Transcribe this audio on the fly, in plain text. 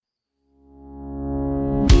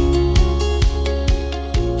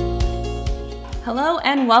Hello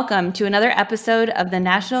and welcome to another episode of the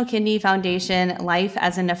National Kidney Foundation Life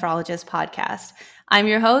as a Nephrologist podcast. I'm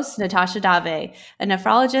your host, Natasha Dave, a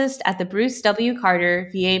nephrologist at the Bruce W.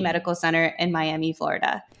 Carter VA Medical Center in Miami,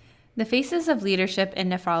 Florida. The faces of leadership in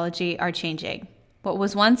nephrology are changing. What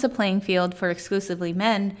was once a playing field for exclusively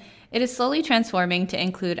men, it is slowly transforming to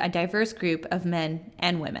include a diverse group of men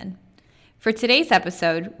and women. For today's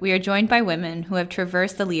episode, we are joined by women who have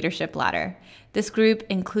traversed the leadership ladder. This group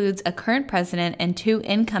includes a current president and two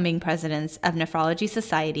incoming presidents of nephrology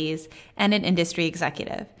societies and an industry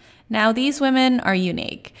executive. Now, these women are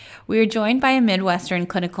unique. We are joined by a Midwestern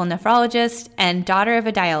clinical nephrologist and daughter of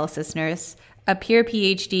a dialysis nurse, a peer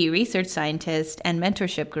PhD research scientist and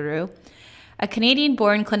mentorship guru, a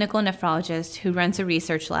Canadian-born clinical nephrologist who runs a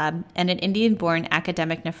research lab, and an Indian-born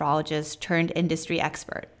academic nephrologist turned industry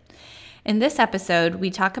expert. In this episode,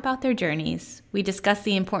 we talk about their journeys. We discuss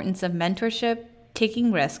the importance of mentorship,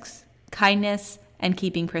 taking risks, kindness, and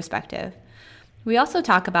keeping perspective. We also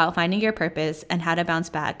talk about finding your purpose and how to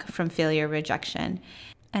bounce back from failure rejection,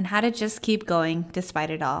 and how to just keep going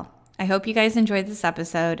despite it all. I hope you guys enjoyed this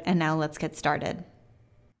episode, and now let's get started.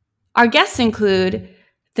 Our guests include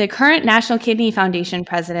the current National Kidney Foundation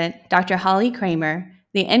president, Dr. Holly Kramer,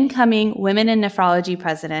 the incoming Women in Nephrology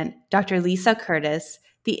president, Dr. Lisa Curtis,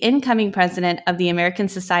 the incoming president of the American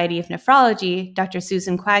Society of Nephrology, Dr.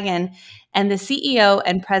 Susan Quagan, and the CEO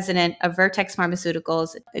and president of Vertex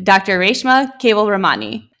Pharmaceuticals, Dr. Reshma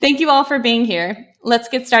Kewalramani. Thank you all for being here. Let's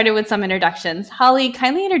get started with some introductions. Holly,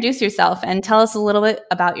 kindly introduce yourself and tell us a little bit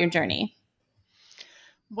about your journey.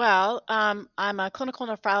 Well, I'm a clinical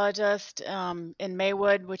nephrologist in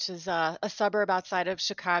Maywood, which is a suburb outside of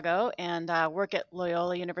Chicago, and work at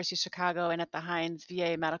Loyola University of Chicago and at the Hines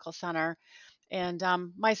VA Medical Center. And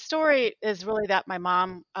my story is really that my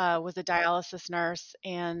mom was a dialysis nurse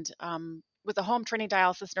and was a home training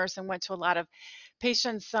dialysis nurse and went to a lot of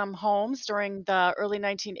patients' homes during the early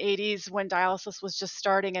 1980s when dialysis was just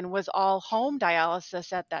starting and was all home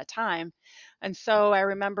dialysis at that time. And so I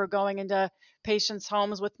remember going into patients'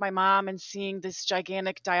 homes with my mom and seeing this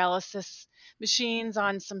gigantic dialysis machines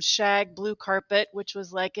on some shag blue carpet, which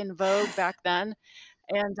was like in vogue back then,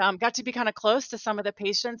 and got to be kind of close to some of the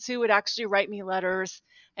patients who would actually write me letters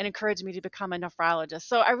and encourage me to become a nephrologist.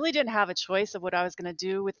 So I really didn't have a choice of what I was going to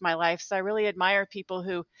do with my life. So I really admire people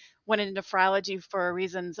who went into nephrology for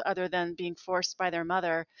reasons other than being forced by their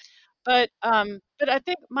mother. But I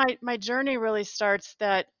think my journey really starts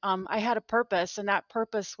that I had a purpose, and that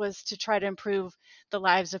purpose was to try to improve the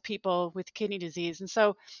lives of people with kidney disease. And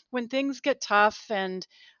so when things get tough and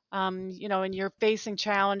and you're facing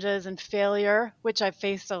challenges and failure, which I've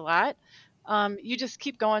faced a lot, you just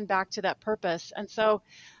keep going back to that purpose. And so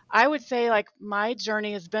I would say like my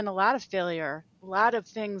journey has been a lot of failure. A lot of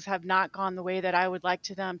things have not gone the way that I would like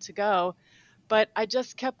to them to go, but I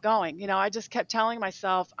just kept going. I just kept telling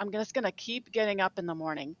myself, I'm just going to keep getting up in the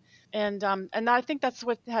morning. And I think that's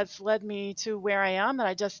what has led me to where I am, that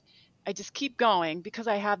I just keep going because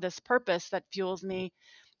I have this purpose that fuels me.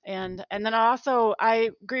 And then I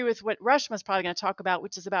agree with what Reshma's probably going to talk about,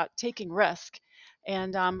 which is about taking risk.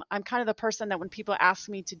 And I'm kind of the person that when people ask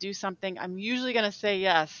me to do something, I'm usually going to say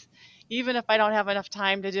yes, even if I don't have enough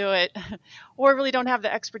time to do it or really don't have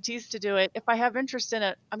the expertise to do it. If I have interest in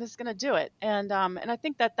it, I'm just going to do it. And I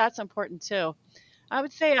think that that's important too. I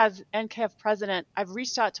would say as NKF president, I've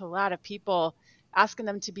reached out to a lot of people asking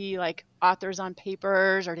them to be like authors on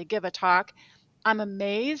papers or to give a talk. I'm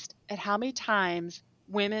amazed at how many times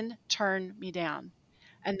women turn me down.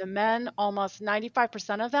 And the men, almost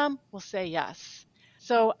 95% of them will say yes.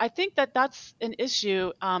 So I think that that's an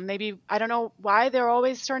issue. Maybe, I don't know why they're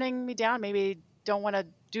always turning me down. Maybe don't want to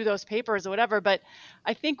do those papers or whatever, but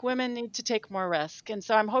I think women need to take more risk. And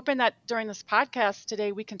so I'm hoping that during this podcast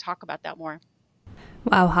today, we can talk about that more.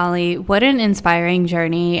 Wow, Holly, what an inspiring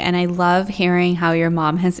journey. And I love hearing how your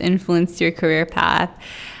mom has influenced your career path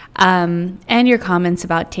and your comments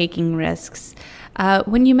about taking risks.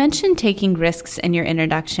 When you mentioned taking risks in your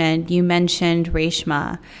introduction, you mentioned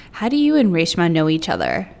Reshma. How do you and Reshma know each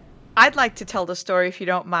other? I'd like to tell the story if you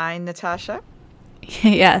don't mind, Natasha.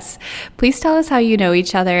 Yes. Please tell us how you know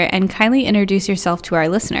each other and kindly introduce yourself to our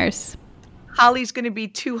listeners. Holly's going to be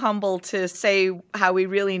too humble to say how we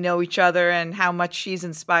really know each other and how much she's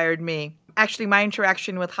inspired me. Actually, my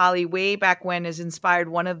interaction with Holly way back when has inspired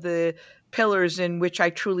one of the pillars in which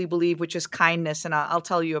I truly believe, which is kindness, and I'll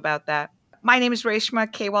tell you about that. My name is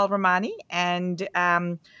Reshma Kewalramani, and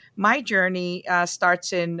my journey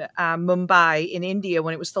starts in Mumbai in India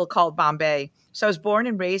when it was still called Bombay. So I was born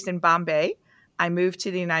and raised in Bombay. I moved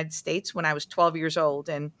to the United States when I was 12 years old,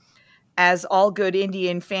 and as all good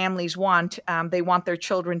Indian families want, they want their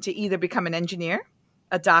children to either become an engineer,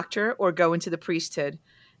 a doctor, or go into the priesthood.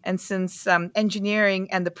 And since engineering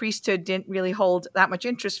and the priesthood didn't really hold that much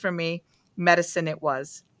interest for me, medicine it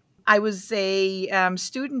was. I was a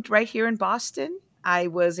student right here in Boston. I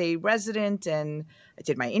was a resident and I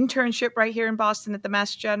did my internship right here in Boston at the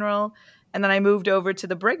Mass General. And then I moved over to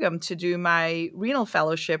the Brigham to do my renal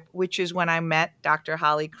fellowship, which is when I met Dr.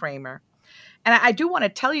 Holly Kramer. And I do want to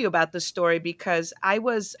tell you about this story because I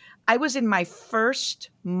was in my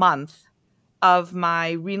first month of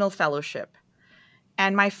my renal fellowship,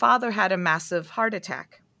 and my father had a massive heart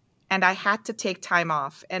attack, and I had to take time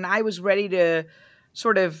off, and I was ready to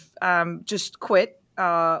sort of just quit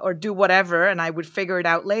or do whatever, and I would figure it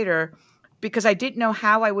out later because I didn't know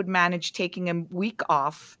how I would manage taking a week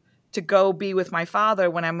off to go be with my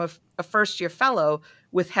father when I'm a first-year fellow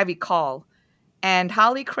with heavy call. And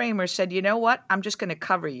Holly Kramer said, you know what? I'm just going to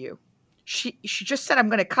cover you. She just said, I'm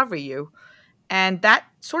going to cover you. And that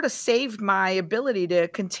sort of saved my ability to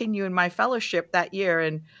continue in my fellowship that year.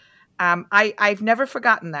 And I've never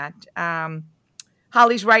forgotten that.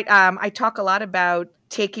 Holly's right. I talk a lot about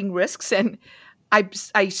taking risks. And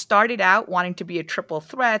I started out wanting to be a triple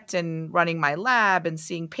threat and running my lab and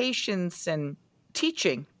seeing patients and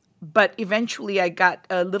teaching. But eventually I got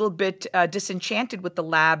a little bit disenchanted with the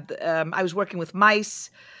lab. I was working with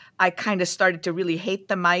mice. I kind of started to really hate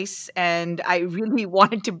the mice, and I really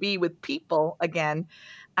wanted to be with people again.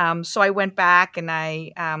 So I went back and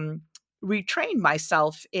I retrained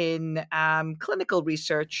myself in clinical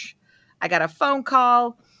research. I got a phone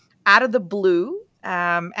call out of the blue,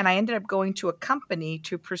 and I ended up going to a company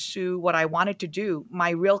to pursue what I wanted to do,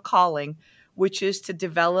 my real calling, which is to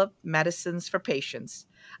develop medicines for patients.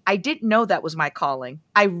 I didn't know that was my calling.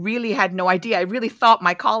 I really had no idea. I really thought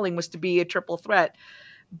my calling was to be a triple threat.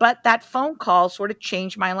 But that phone call sort of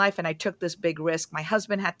changed my life, and I took this big risk. My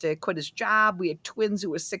husband had to quit his job. We had twins who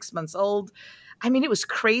were 6 months old. I mean, it was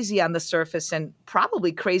crazy on the surface and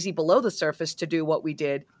probably crazy below the surface to do what we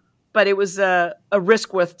did. But it was a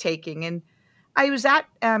risk worth taking. And I was at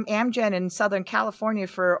Amgen in Southern California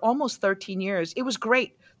for almost 13 years. It was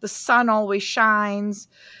great. The sun always shines.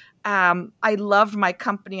 I loved my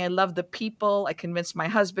company. I loved the people. I convinced my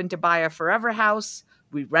husband to buy a forever house.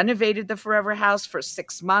 We renovated the forever house for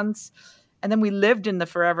 6 months. And then we lived in the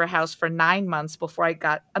forever house for 9 months before I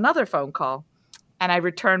got another phone call. And I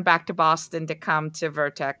returned back to Boston to come to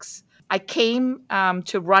Vertex. I came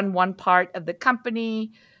to run one part of the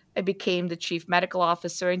company. I became the chief medical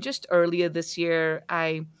officer. And just earlier this year,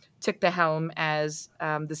 I took the helm as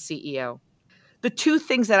the CEO. The two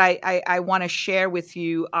things that I want to share with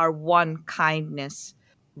you are, one, kindness.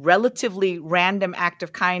 Relatively random act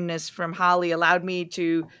of kindness from Holly allowed me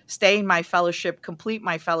to stay in my fellowship, complete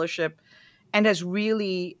my fellowship, and has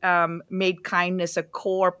really made kindness a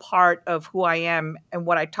core part of who I am and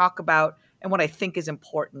what I talk about and what I think is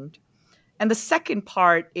important. And the second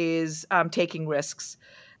part is taking risks.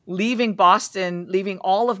 Leaving Boston, leaving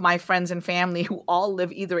all of my friends and family who all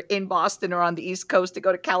live either in Boston or on the East Coast to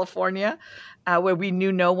go to California, where we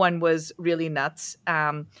knew no one was really nuts.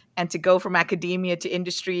 And to go from academia to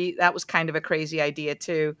industry, that was kind of a crazy idea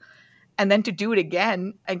too. And then to do it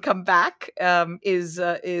again and come back is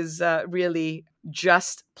really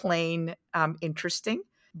just plain interesting.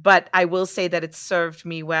 But I will say that it served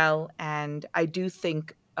me well. And I do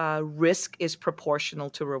think risk is proportional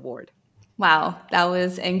to reward. Wow, that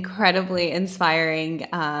was incredibly inspiring.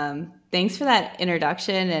 Thanks for that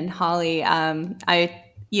introduction. And Holly,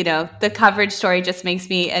 the coverage story just makes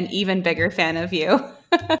me an even bigger fan of you.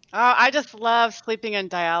 Oh, I just love sleeping in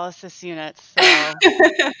dialysis units.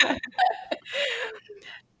 So.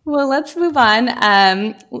 Well, let's move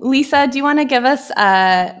on. Lisa, do you want to give us,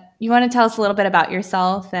 you want to tell us a little bit about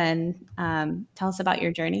yourself and tell us about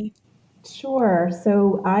your journey? Sure.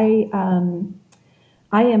 So I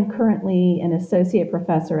am currently an associate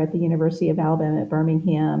professor at the University of Alabama at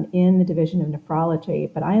Birmingham in the Division of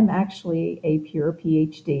Nephrology, but I am actually a pure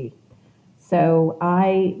PhD. So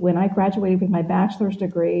when I graduated with my bachelor's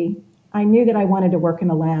degree, I knew that I wanted to work in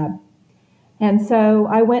a lab. And so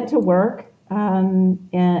I went to work in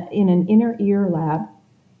an inner ear lab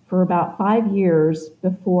for about 5 years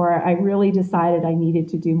before I really decided I needed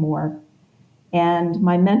to do more. And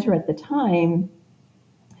my mentor at the time,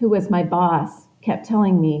 who was my boss, kept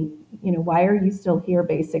telling me, why are you still here?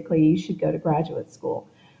 Basically, you should go to graduate school.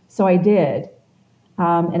 So I did.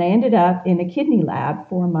 And I ended up in a kidney lab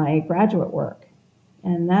for my graduate work.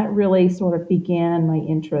 And that really sort of began my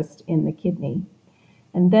interest in the kidney.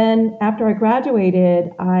 And then after I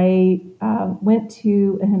graduated, I went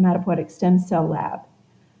to a hematopoietic stem cell lab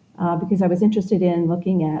because I was interested in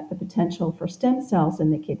looking at the potential for stem cells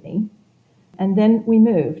in the kidney. And then we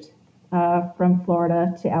moved from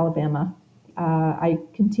Florida to Alabama. I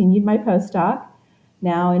continued my postdoc,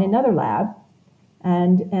 now in another lab,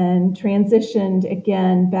 and transitioned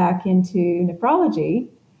again back into nephrology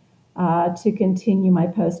to continue my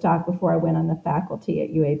postdoc before I went on the faculty at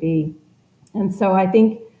UAB. And so I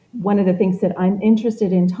think one of the things that I'm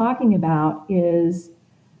interested in talking about is,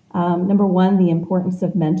 number one, the importance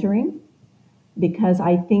of mentoring, because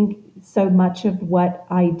I think so much of what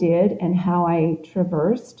I did and how I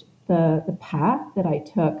traversed the path that I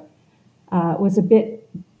took was a bit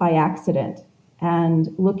by accident. And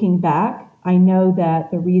looking back, I know that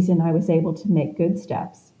the reason I was able to make good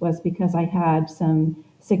steps was because I had some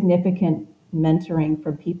significant mentoring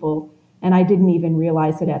from people, and I didn't even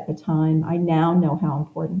realize it at the time. I now know how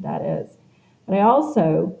important that is. But I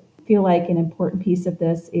also feel like an important piece of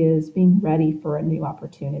this is being ready for a new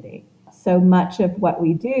opportunity. So much of what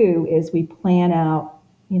we do is we plan out,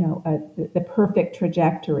 the perfect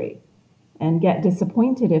trajectory and get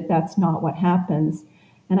disappointed if that's not what happens.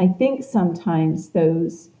 And I think sometimes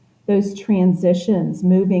those transitions,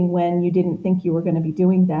 moving when you didn't think you were going to be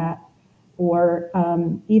doing that, or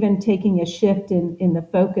even taking a shift in the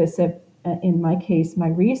focus of, in my case, my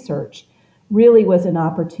research, really was an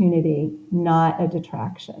opportunity, not a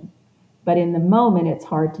detraction. But in the moment, it's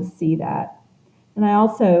hard to see that. And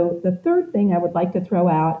the third thing I would like to throw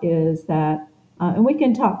out is that, and we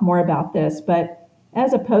can talk more about this, but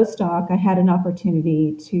as a postdoc, I had an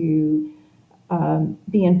opportunity to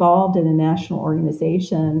be involved in a national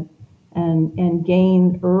organization and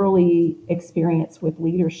gain early experience with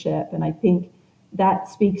leadership. And I think that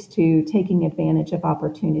speaks to taking advantage of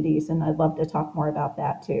opportunities. And I'd love to talk more about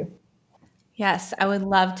that too. Yes, I would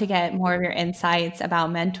love to get more of your insights about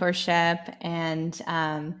mentorship. And,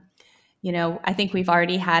 I think we've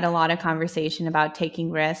already had a lot of conversation about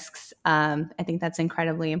taking risks. I think that's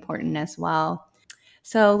incredibly important as well.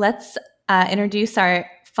 So let's introduce our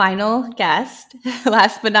final guest,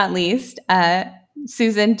 last but not least.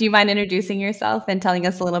 Susan, do you mind introducing yourself and telling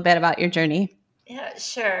us a little bit about your journey? Yeah,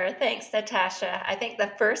 sure. Thanks, Natasha. I think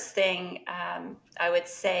the first thing I would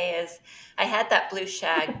say is I had that blue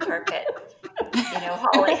shag carpet,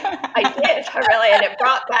 Holly. I did, really, and it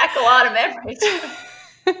brought back a lot of memories.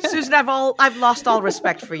 Susan, I've lost all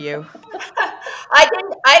respect for you.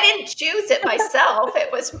 I didn't choose it myself. I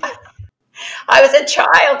was a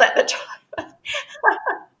child at the time.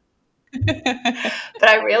 But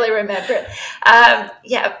I really remember it.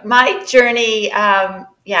 My journey, and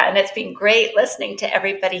it's been great listening to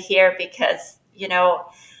everybody here because,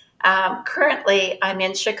 currently I'm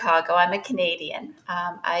in Chicago. I'm a Canadian.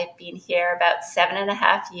 I've been here about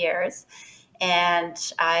 7.5 years, and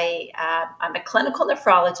I'm a clinical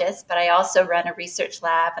nephrologist, but I also run a research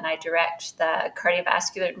lab and I direct the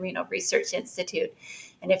Cardiovascular and Renal Research Institute.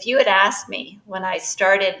 And if you had asked me when I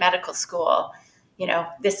started medical school,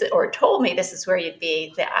 this, or told me this is where you'd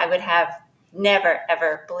be, that I would have never,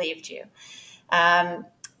 ever believed you. My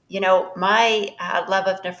love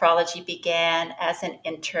of nephrology began as an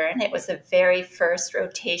intern. It was the very first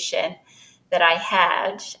rotation that I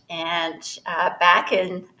had. And back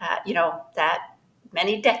in, that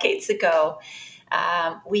many decades ago,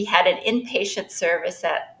 we had an inpatient service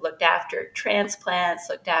that looked after transplants,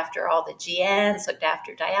 looked after all the GNs, looked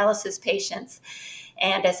after dialysis patients.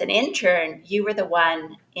 And as an intern, you were the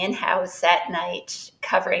one in-house at night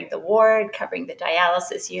covering the ward, covering the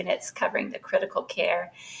dialysis units, covering the critical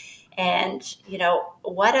care. And,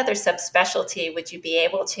 what other subspecialty would you be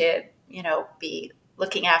able to, be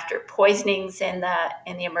looking after poisonings in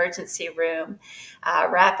the emergency room,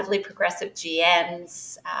 rapidly progressive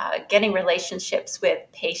GNs, getting relationships with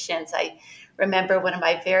patients. I remember one of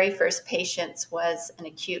my very first patients was an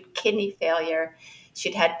acute kidney failure.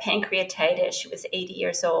 She'd had pancreatitis. She was 80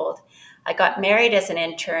 years old. I got married as an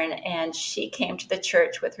intern, and she came to the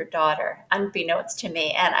church with her daughter, unbeknownst to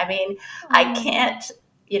me. And I mean, I can't,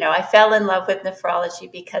 I fell in love with nephrology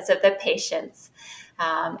because of the patients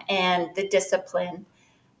and the discipline,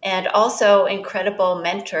 and also incredible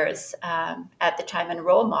mentors at the time and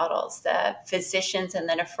role models. The physicians and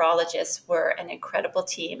the nephrologists were an incredible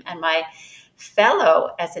team. And my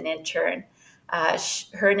fellow as an intern,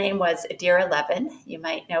 her name was Adira Levin. You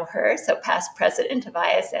might know her, so past president of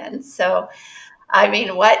ISN. So, I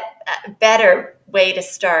mean, what better way to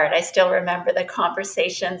start? I still remember the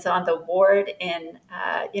conversations on the ward in,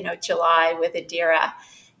 July with Adira.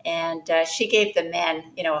 And she gave the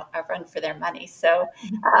men, a run for their money. So,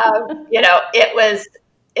 it was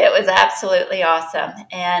absolutely awesome.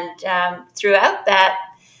 And throughout that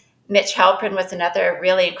Mitch Halpern was another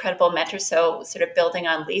really incredible mentor. So sort of building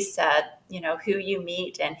on Lisa, who you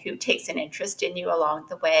meet and who takes an interest in you along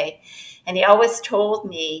the way. And he always told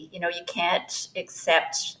me, you can't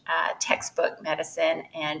accept textbook medicine,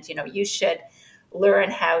 and, you should learn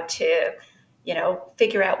how to,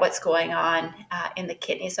 figure out what's going on in the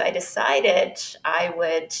kidney. So I decided I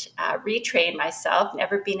would retrain myself,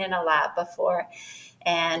 never been in a lab before.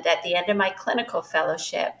 And at the end of my clinical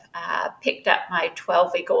fellowship, picked up my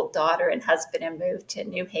 12-week-old daughter and husband and moved to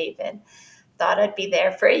New Haven. Thought I'd be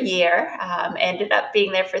there for a year, ended up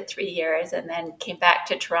being there for 3 years, and then came back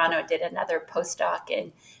to Toronto, did another postdoc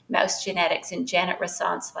in mouse genetics in Janet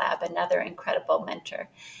Rasson's lab, another incredible mentor.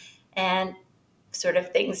 And sort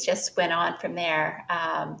of things just went on from there.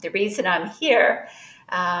 The reason I'm here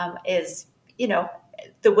is,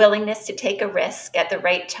 the willingness to take a risk at the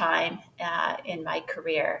right time in my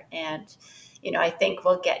career. And, I think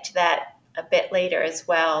we'll get to that a bit later as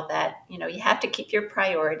well, that, you have to keep your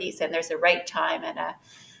priorities, and there's a right time and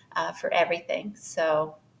for everything.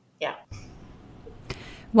 So, yeah.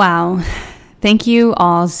 Wow. Thank you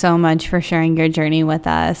all so much for sharing your journey with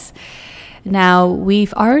us. Now,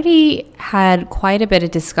 we've already had quite a bit of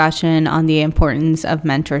discussion on the importance of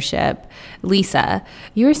mentorship. Lisa,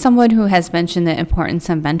 you are someone who has mentioned the importance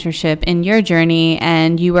of mentorship in your journey,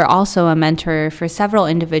 and you were also a mentor for several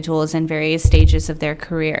individuals in various stages of their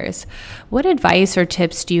careers. What advice or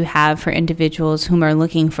tips do you have for individuals whom are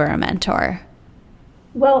looking for a mentor?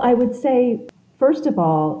 Well, I would say, first of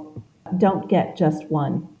all, don't get just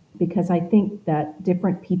one, because I think that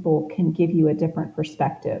different people can give you a different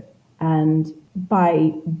perspective. And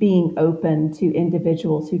by being open to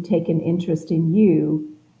individuals who take an interest in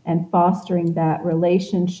you and fostering that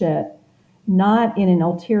relationship, not in an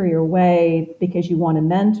ulterior way because you want a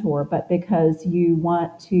mentor, but because you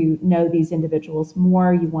want to know these individuals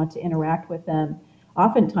more, you want to interact with them,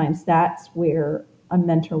 oftentimes that's where a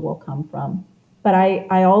mentor will come from. But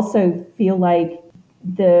I also feel like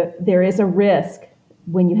there is a risk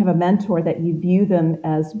when you have a mentor that you view them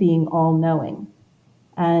as being all-knowing,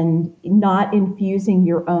 and not infusing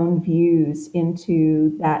your own views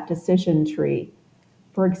into that decision tree.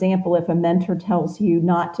 For example, if a mentor tells you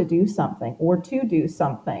not to do something or to do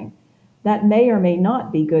something, that may or may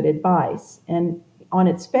not be good advice. And on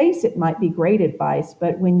its face, it might be great advice,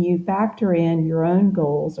 but when you factor in your own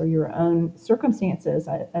goals or your own circumstances,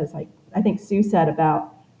 as I think Sue said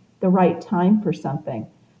about the right time for something,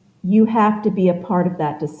 you have to be a part of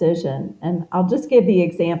that decision. And I'll just give the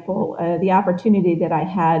example, the opportunity that I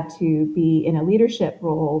had to be in a leadership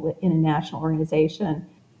role in a national organization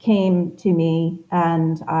came to me,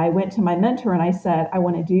 and I went to my mentor and I said, I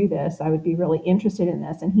want to do this. I would be really interested in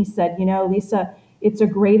this. And he said, Lisa, it's a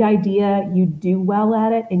great idea. You do well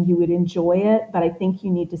at it and you would enjoy it, but I think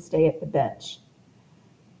you need to stay at the bench.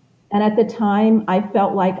 And at the time, I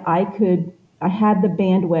felt like I had the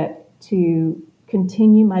bandwidth to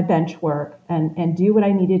continue my bench work and do what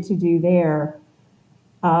I needed to do there,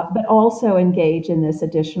 but also engage in this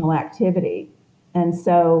additional activity. And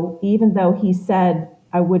so even though he said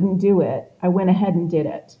I wouldn't do it, I went ahead and did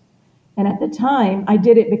it. And at the time, I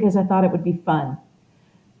did it because I thought it would be fun.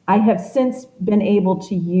 I have since been able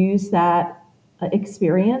to use that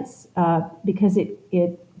experience because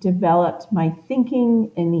it developed my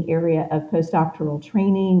thinking in the area of postdoctoral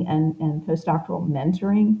training and postdoctoral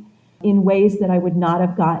mentoring in ways that I would not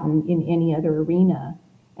have gotten in any other arena.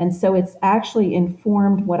 And so it's actually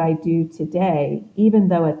informed what I do today, even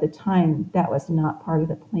though at the time that was not part of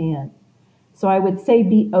the plan. So I would say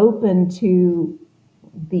be open to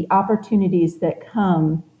the opportunities that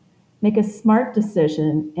come, make a smart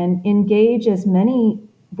decision, and engage as many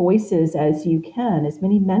voices as you can, as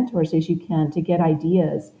many mentors as you can to get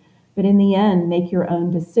ideas. But in the end, make your own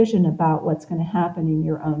decision about what's going to happen in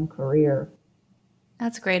your own career.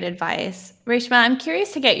 That's great advice. Reshma, I'm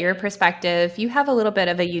curious to get your perspective. You have a little bit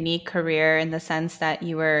of a unique career in the sense that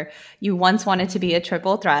you once wanted to be a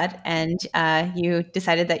triple threat, and you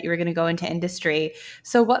decided that you were going to go into industry.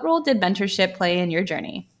 So what role did mentorship play in your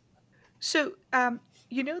journey? So,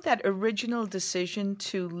 that original decision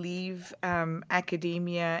to leave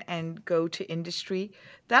academia and go to industry,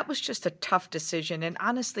 that was just a tough decision. And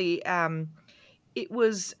honestly, it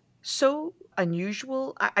was so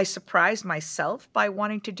unusual. I surprised myself by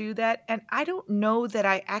wanting to do that. And I don't know that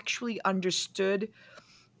I actually understood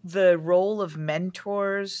the role of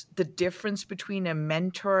mentors, the difference between a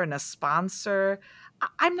mentor and a sponsor.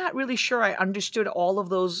 I'm not really sure I understood all of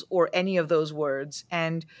those or any of those words.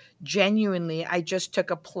 And genuinely, I just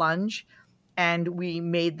took a plunge and we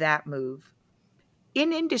made that move.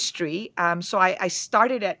 In industry, so I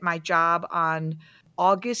started at my job on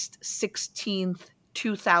August 16th,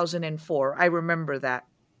 2004. I remember that.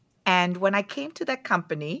 And when I came to that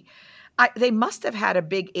company, they must have had a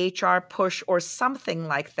big HR push or something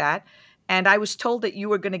like that. And I was told that you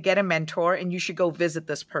were going to get a mentor and you should go visit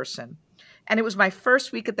this person. And it was my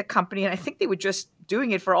first week at the company. And I think they were just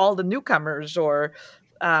doing it for all the newcomers or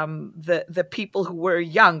the people who were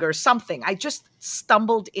young or something. I just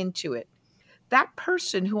stumbled into it. That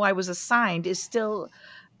person who I was assigned is still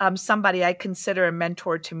somebody I consider a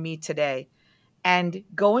mentor to me today. And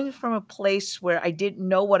going from a place where I didn't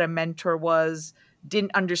know what a mentor was,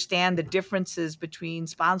 didn't understand the differences between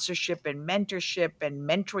sponsorship and mentorship and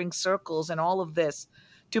mentoring circles and all of this,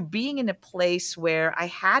 to being in a place where I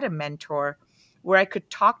had a mentor, where I could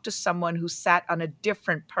talk to someone who sat on a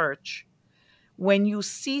different perch. When you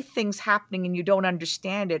see things happening and you don't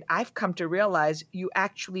understand it, I've come to realize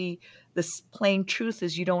the plain truth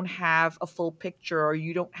is you don't have a full picture, or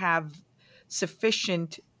you don't have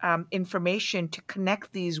sufficient information to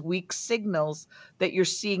connect these weak signals that you're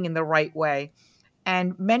seeing in the right way.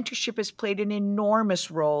 And mentorship has played an enormous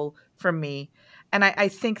role for me. And I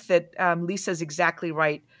think that Lisa's exactly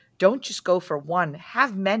right. Don't just go for one,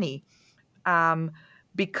 have many.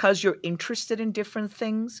 Because you're interested in different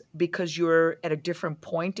things, because you're at a different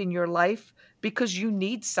point in your life, because you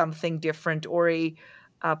need something different, or a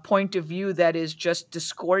point of view that is just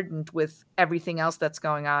discordant with everything else that's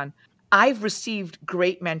going on. I've received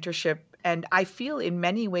great mentorship, and I feel in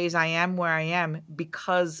many ways I am where I am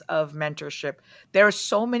because of mentorship. There are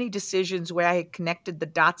so many decisions where I had connected the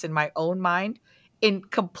dots in my own mind in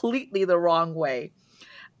completely the wrong way.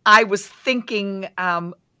 I was thinking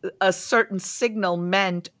a certain signal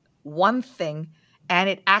meant one thing, and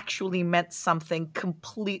it actually meant something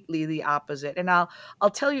completely the opposite. And I'll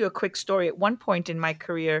tell you a quick story. At one point in my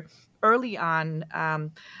career, early on,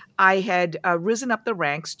 I had risen up the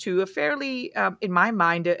ranks to a fairly, in my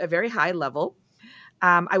mind, a very high level.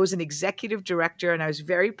 I was an executive director, and I was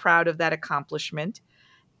very proud of that accomplishment.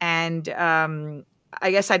 And I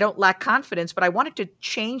guess I don't lack confidence, but I wanted to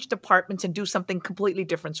change departments and do something completely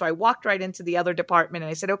different. So I walked right into the other department and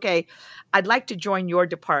I said, okay, I'd like to join your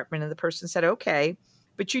department. And the person said, okay,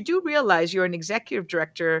 but you do realize you're an executive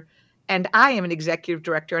director and I am an executive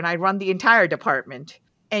director and I run the entire department.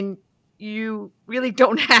 And you really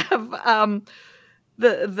don't have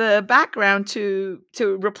the background to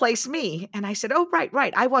replace me. And I said, oh,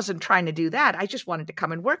 right. I wasn't trying to do that. I just wanted to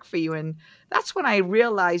come and work for you. And that's when I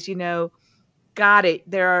realized, got it.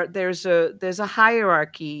 There's a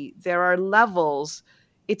hierarchy. There are levels.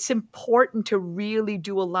 It's important to really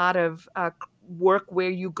do a lot of work where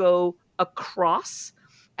you go across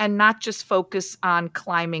and not just focus on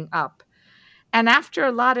climbing up. And after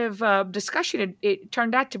a lot of discussion, it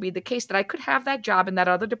turned out to be the case that I could have that job in that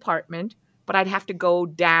other department, but I'd have to go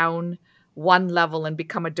down one level and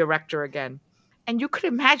become a director again. And you could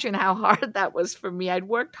imagine how hard that was for me. I'd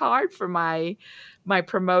worked hard for my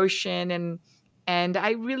promotion, and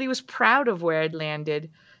I really was proud of where I'd landed.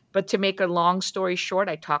 But to make a long story short,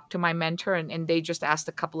 I talked to my mentor and they just asked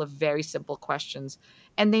a couple of very simple questions.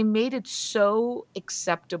 And they made it so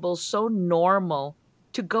acceptable, so normal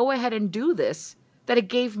to go ahead and do this, that it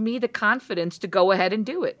gave me the confidence to go ahead and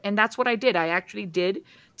do it. And that's what I did. I actually did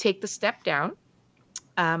take the step down.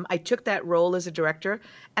 I took that role as a director.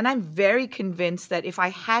 And I'm very convinced that if I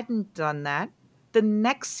hadn't done that, the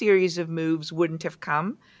next series of moves wouldn't have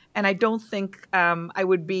come. And I don't think I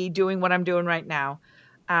would be doing what I'm doing right now.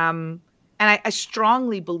 And I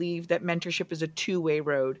strongly believe that mentorship is a two-way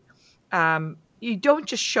road. You don't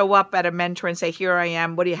just show up at a mentor and say, here I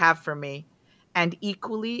am, what do you have for me? And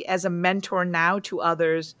equally, as a mentor now to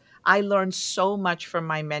others, I learned so much from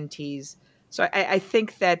my mentees. So I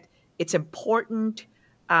think that it's important.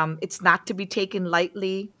 It's not to be taken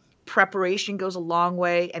lightly. Preparation goes a long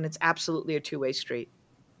way, and it's absolutely a two-way street.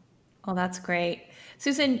 Oh, that's great.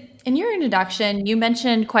 Susan, in your introduction, you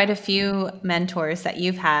mentioned quite a few mentors that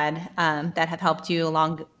you've had that have helped you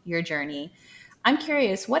along your journey. I'm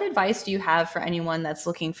curious, what advice do you have for anyone that's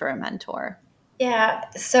looking for a mentor? Yeah,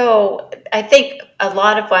 so I think a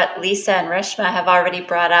lot of what Lisa and Reshma have already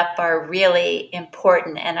brought up are really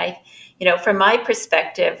important. And from my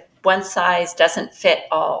perspective, one size doesn't fit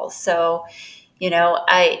all. So,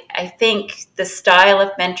 I think the style of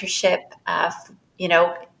mentorship,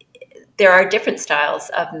 there are different styles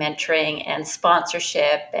of mentoring and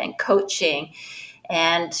sponsorship and coaching.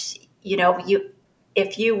 And,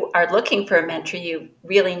 if you are looking for a mentor, you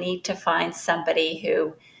really need to find somebody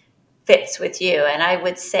who fits with you. And I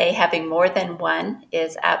would say having more than one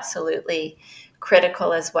is absolutely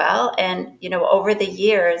critical as well. And, over the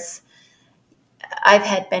years, I've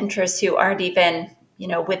had mentors who aren't even,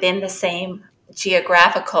 within the same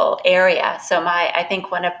geographical area. So I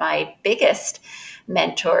think one of my biggest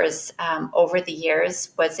mentors over the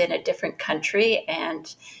years was in a different country,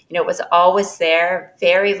 and was always there,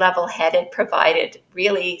 very level-headed, provided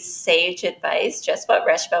really sage advice, just what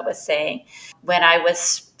Reshma was saying. When I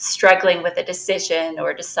was struggling with a decision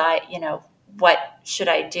or decide, what should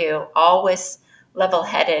I do, always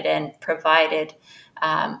level-headed and provided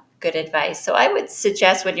good advice. So I would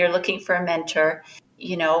suggest when you're looking for a mentor,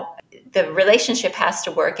 the relationship has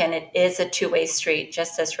to work, and it is a two-way street,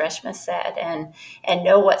 just as Reshma said, and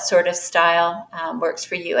know what sort of style works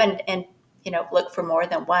for you, and look for more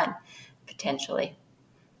than one potentially.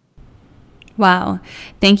 Wow.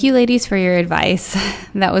 Thank you, ladies, for your advice.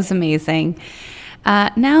 That was amazing.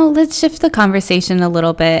 Now let's shift the conversation a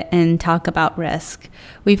little bit and talk about risk.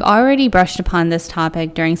 We've already brushed upon this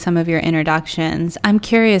topic during some of your introductions. I'm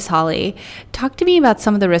curious, Holly, talk to me about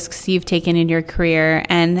some of the risks you've taken in your career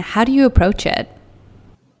and how do you approach it?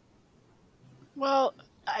 Well,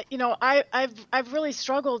 I've really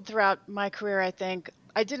struggled throughout my career. I think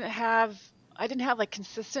I didn't have like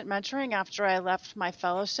consistent mentoring after I left my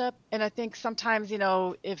fellowship. And I think sometimes,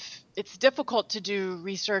 if it's difficult to do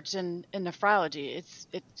research in nephrology,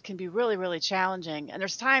 it can be really, really challenging. And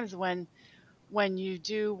there's times when you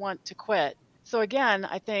do want to quit. So again,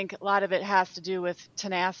 I think a lot of it has to do with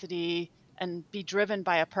tenacity and be driven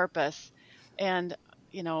by a purpose. And,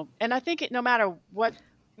 and I think no matter what,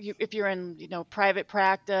 if you're in, private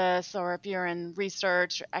practice, or if you're in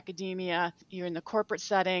research or academia, you're in the corporate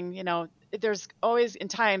setting, there's always in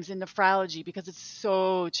times in nephrology, because it's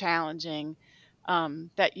so challenging,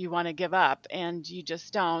 that you want to give up, and you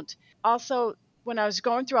just don't. Also, when I was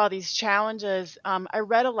going through all these challenges, I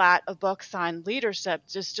read a lot of books on leadership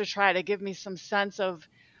just to try to give me some sense of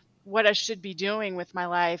what I should be doing with my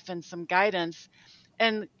life and some guidance.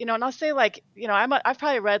 And, and I'll say I've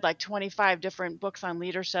probably read like 25 different books on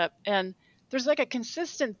leadership, and there's like a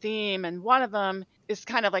consistent theme. And one of them is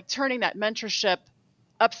kind of like turning that mentorship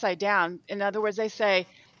upside down. In other words, they say,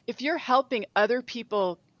 if you're helping other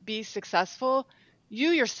people be successful, you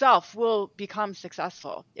yourself will become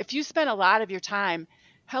successful. If you spend a lot of your time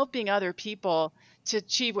helping other people to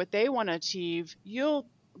achieve what they want to achieve, you'll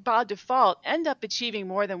by default end up achieving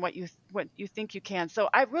more than what you think you can. So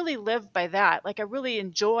I really live by that. Like, I really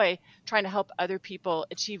enjoy trying to help other people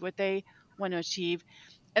achieve what they want to achieve.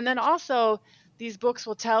 And then also, these books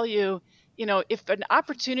will tell you, if an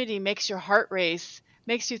opportunity makes your heart race,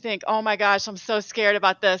 makes you think, oh my gosh, I'm so scared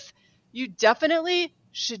about this, you definitely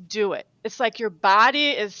should do it. It's like your body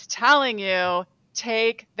is telling you,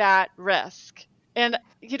 take that risk. And,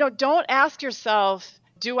 don't ask yourself,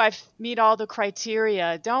 do I meet all the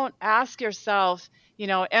criteria? Don't ask yourself,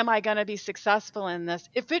 am I going to be successful in this?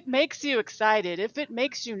 If it makes you excited, if it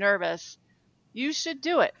makes you nervous, you should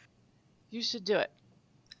do it. You should do it.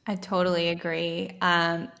 I totally agree.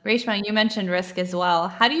 Reshma, you mentioned risk as well.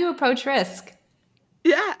 How do you approach risk?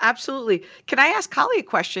 Yeah, absolutely. Can I ask Holly a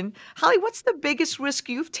question? Holly, what's the biggest risk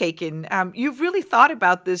you've taken? You've really thought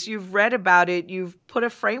about this. You've read about it. You've put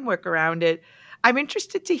a framework around it. I'm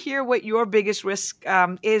interested to hear what your biggest risk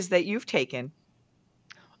is that you've taken.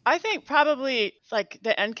 I think probably like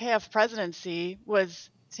the NKF presidency was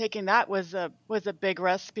a big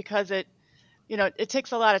risk, because it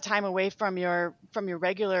takes a lot of time away from your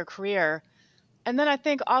regular career. And then I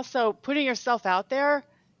think also putting yourself out there,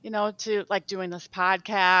 to like doing this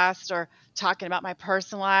podcast or talking about my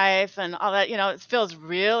personal life and all that, it feels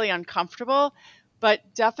really uncomfortable, but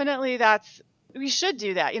definitely we should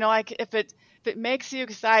do that. Like if it makes you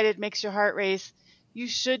excited, makes your heart race, you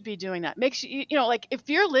should be doing that. Makes you, like if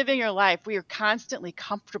you're living your life where you're constantly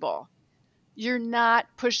comfortable, you're not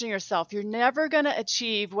pushing yourself. You're never going to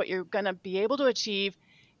achieve what you're going to be able to achieve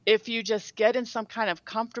if you just get in some kind of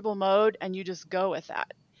comfortable mode and you just go with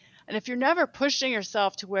that. And if you're never pushing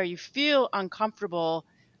yourself to where you feel uncomfortable,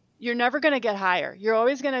 you're never going to get higher. You're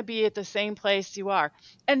always going to be at the same place you are.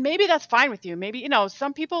 And maybe that's fine with you. Maybe,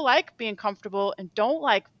 some people like being comfortable and don't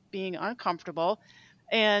like being uncomfortable,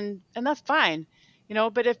 and that's fine.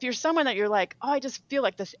 But if you're someone that you're like, oh, I just feel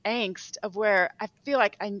like this angst of where I feel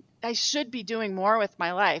like I should be doing more with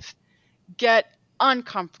my life, get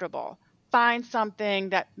uncomfortable. Find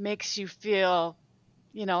something that makes you feel,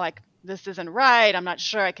 like this isn't right. I'm not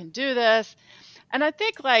sure I can do this. And I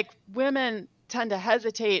think like women tend to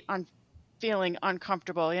hesitate on feeling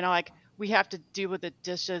uncomfortable, like we have to deal with the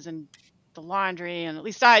dishes and the laundry, and at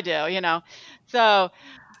least I do, So,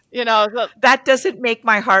 that doesn't make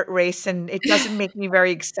my heart race, and it doesn't make me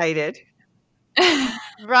very excited.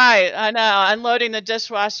 Right. I know. Unloading the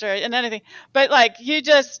dishwasher and anything. But like you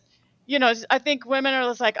I think women are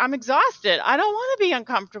just like, I'm exhausted. I don't want to be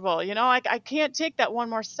uncomfortable. I can't take that one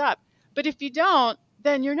more step. But if you don't,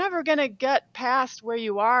 then you're never going to get past where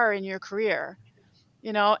you are in your career,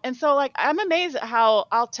 And so like, I'm amazed at how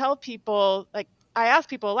I'll tell people, like, I ask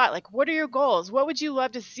people a lot, like, what are your goals? What would you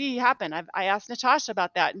love to see happen? I asked Natasha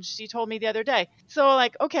about that, and she told me the other day. So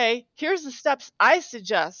like, okay, here's the steps I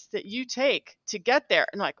suggest that you take to get there.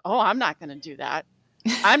 And like, oh, I'm not going to do that.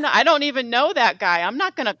 I don't even know that guy. I'm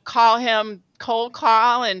not going to call him, cold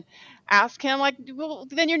call and ask him. Like, well,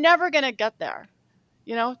 then you're never going to get there.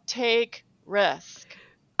 Take risk.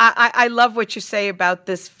 I love what you say about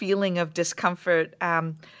this feeling of discomfort.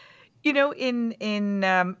 In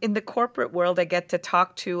the corporate world, I get to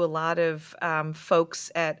talk to a lot of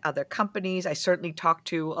folks at other companies. I certainly talk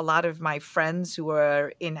to a lot of my friends who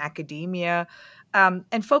are in academia,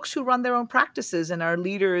 and folks who run their own practices and are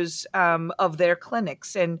leaders of their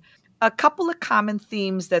clinics. And a couple of common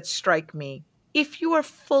themes that strike me. If you are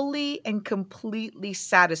fully and completely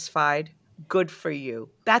satisfied, good for you.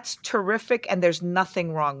 That's terrific, and there's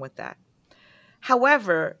nothing wrong with that.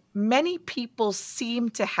 However, many people seem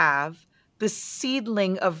to have the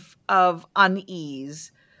seedling of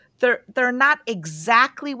unease. They're not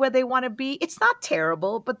exactly where they want to be. It's not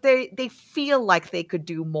terrible, but they feel like they could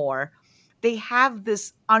do more. They have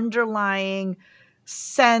this underlying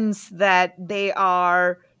sense that they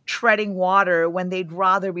are treading water when they'd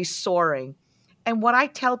rather be soaring. And what I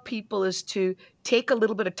tell people is to take a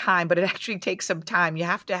little bit of time, but it actually takes some time. You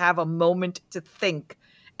have to have a moment to think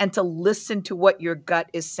and to listen to what your gut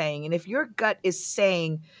is saying. And if your gut is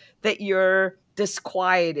saying that you're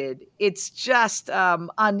disquieted, it's just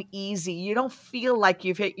uneasy, you don't feel like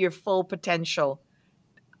you've hit your full potential,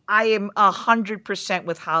 I am 100%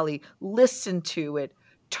 with Holly. Listen to it.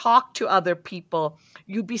 Talk to other people.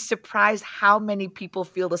 You'd be surprised how many people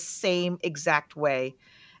feel the same exact way.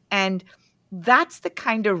 And that's the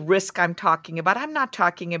kind of risk I'm talking about. I'm not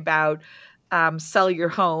talking about sell your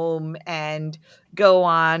home and go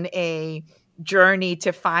on a journey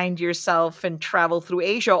to find yourself and travel through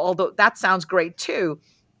Asia, although that sounds great too.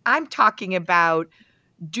 I'm talking about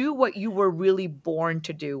do what you were really born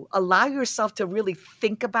to do. Allow yourself to really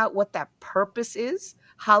think about what that purpose is.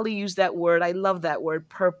 Holly used that word. I love that word,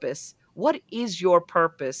 purpose. What is your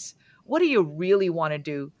purpose? What do you really want to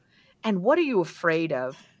do? And what are you afraid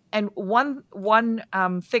of? And one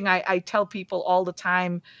thing I tell people all the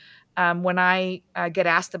time when I get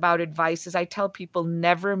asked about advice is I tell people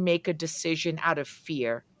never make a decision out of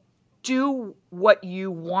fear. Do what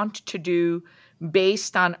you want to do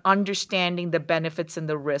based on understanding the benefits and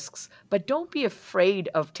the risks, but don't be afraid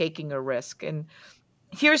of taking a risk. And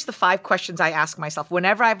here's the 5 questions I ask myself.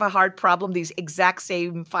 Whenever I have a hard problem, these exact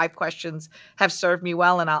same 5 questions have served me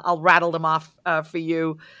well, and I'll rattle them off for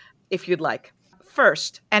you if you'd like.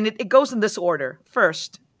 First, and it goes in this order.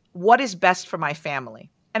 First, what is best for my family?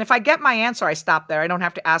 And if I get my answer, I stop there. I don't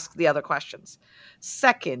have to ask the other questions.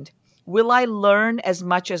 Second, will I learn as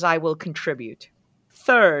much as I will contribute?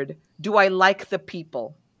 Third, do I like the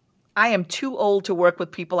people? I am too old to work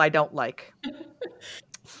with people I don't like.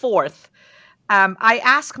 Fourth, I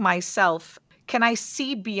ask myself, can I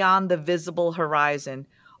see beyond the visible horizon?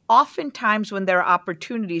 Oftentimes when there are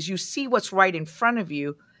opportunities, you see what's right in front of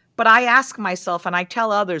you, but I ask myself and I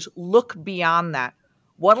tell others, look beyond that.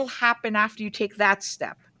 What'll happen after you take that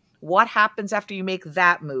step? What happens after you make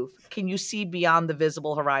that move? Can you see beyond the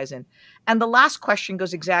visible horizon? And the last question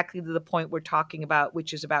goes exactly to the point we're talking about,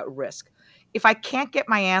 which is about risk. If I can't get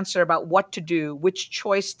my answer about what to do, which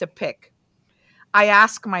choice to pick, I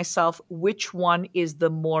ask myself, which one is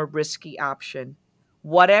the more risky option?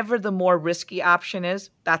 Whatever the more risky option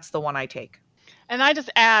is, that's the one I take. And I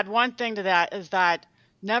just add one thing to that is that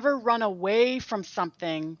never run away from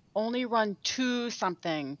something, only run to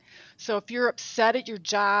something. So if you're upset at your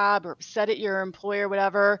job or upset at your employer,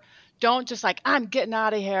 whatever, don't just like, I'm getting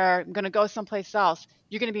out of here, I'm going to go someplace else.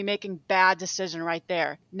 You're going to be making bad decision right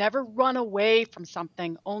there. Never run away from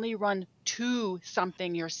something, only run to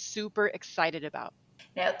something you're super excited about.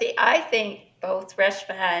 Now, I think both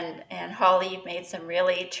Reshma and Holly made some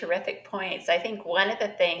really terrific points. I think one of the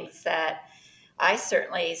things that I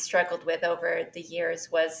certainly struggled with over the years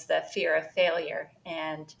was the fear of failure.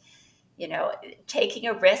 And, taking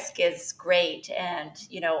a risk is great. And,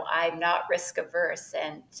 I'm not risk averse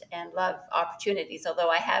and love opportunities, although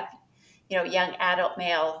I have, young adult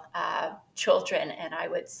male children. And I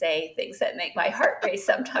would say things that make my heart race.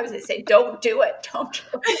 Sometimes they say, don't do it. Don't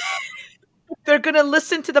do it. They're going to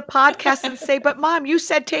listen to the podcast and say, but Mom, you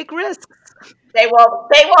said take risks. They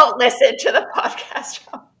won't listen to the podcast.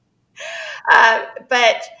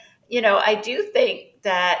 But, I do think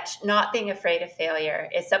that not being afraid of failure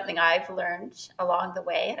is something I've learned along the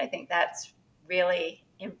way. And I think that's really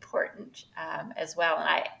important as well. And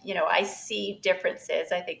I see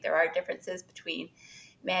differences. I think there are differences between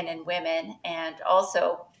men and women, and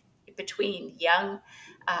also between young,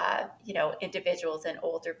 individuals and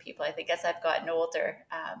older people. I think as I've gotten older,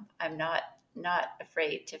 I'm not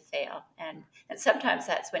afraid to fail, and sometimes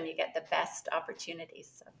that's when you get the best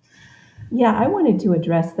opportunities. So. Yeah, I wanted to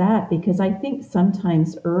address that because I think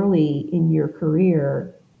sometimes early in your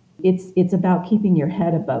career, it's about keeping your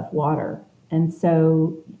head above water. And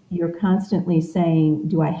so you're constantly saying,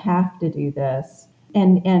 do I have to do this?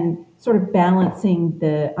 And sort of balancing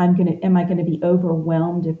am I going to be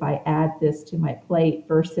overwhelmed if I add this to my plate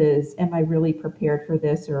versus am I really prepared for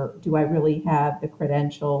this, or do I really have the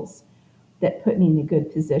credentials that put me in a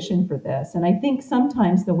good position for this? And I think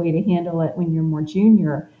sometimes the way to handle it when you're more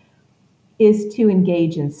junior is to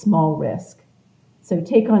engage in small risk. So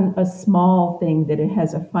take on a small thing that it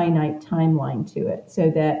has a finite timeline to it, so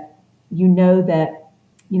that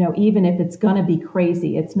even if it's going to be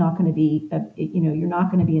crazy, it's not going to be, you're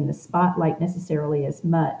not going to be in the spotlight necessarily as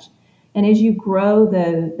much. And as you grow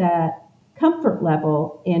that comfort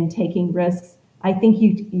level in taking risks, I think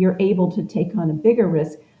you're able to take on a bigger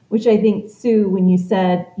risk, which I think, Sue, when you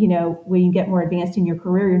said, when you get more advanced in your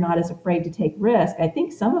career, you're not as afraid to take risk. I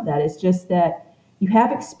think some of that is just that you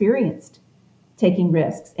have experienced taking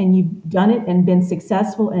risks and you've done it and been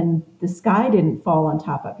successful, and the sky didn't fall on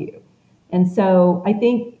top of you. And so I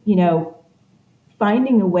think,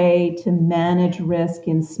 finding a way to manage risk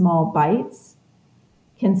in small bites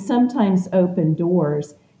can sometimes open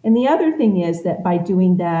doors. And the other thing is that by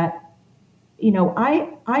doing that,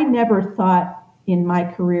 I never thought in my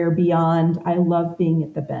career beyond, I love being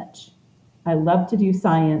at the bench. I love to do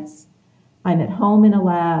science. I'm at home in a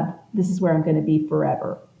lab. This is where I'm going to be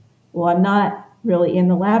forever. Well, I'm not really in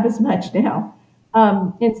the lab as much now.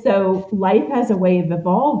 And so life has a way of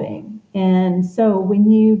evolving. And so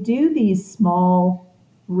when you do these small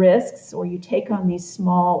risks or you take on these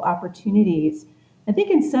small opportunities, I think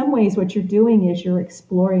in some ways what you're doing is you're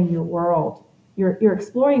exploring your world. You're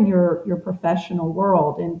exploring your professional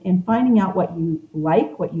world and finding out what you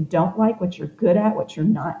like, what you don't like, what you're good at, what you're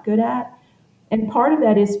not good at. And part of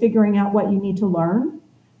that is figuring out what you need to learn,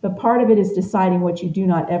 but part of it is deciding what you do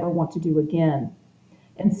not ever want to do again.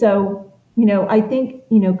 And so, I think,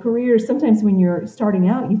 careers, sometimes when you're starting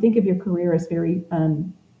out, you think of your career as very,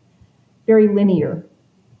 very linear.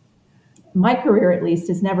 My career, at least,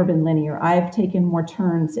 has never been linear. I've taken more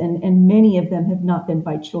turns, and many of them have not been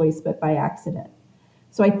by choice, but by accident.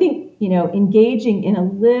 So I think, engaging in a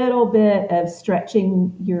little bit of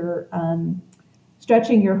stretching your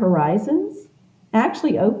horizons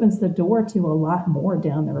actually opens the door to a lot more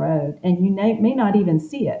down the road, and you may not even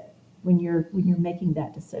see it when you're making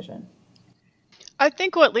that decision. I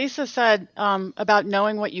think what Lisa said about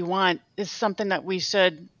knowing what you want is something that we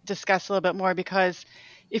should discuss a little bit more, because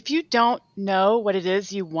if you don't know what it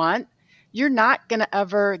is you want, you're not going to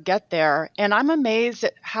ever get there. And I'm amazed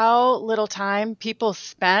at how little time people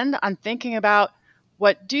spend on thinking about,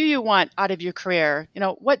 what do you want out of your career?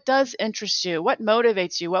 What does interest you? What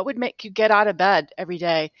motivates you? What would make you get out of bed every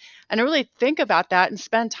day? And to really think about that and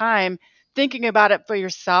spend time thinking about it for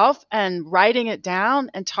yourself and writing it down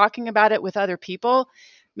and talking about it with other people.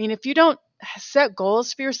 I mean, if you don't set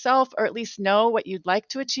goals for yourself, or at least know what you'd like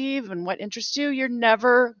to achieve and what interests you, you're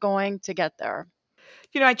never going to get there.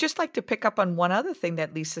 I'd just like to pick up on one other thing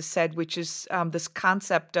that Lisa said, which is this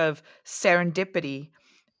concept of serendipity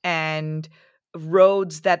and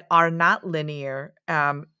roads that are not linear.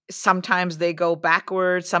 Sometimes they go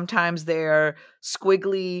backwards, sometimes they're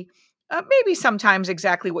squiggly. Maybe sometimes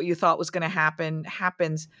exactly what you thought was going to happen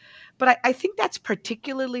happens. But I think that's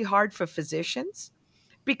particularly hard for physicians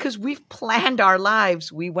because we've planned our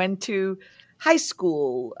lives. We went to high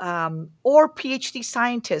school or PhD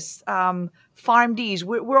scientists, PharmDs.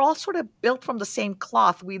 We're all sort of built from the same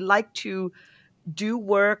cloth. We like to do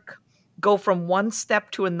work, go from one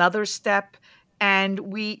step to another step. And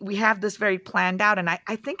we have this very planned out. And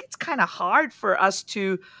I think it's kind of hard for us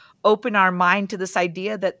to open our mind to this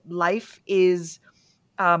idea that life is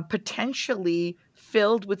potentially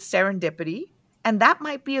filled with serendipity, and that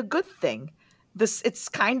might be a good thing. It's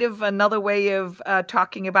kind of another way of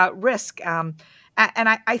talking about risk. And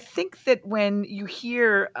I think that when you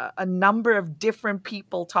hear a number of different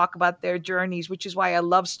people talk about their journeys, which is why I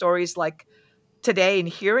love stories like today and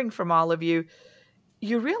hearing from all of you,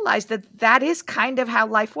 you realize that is kind of how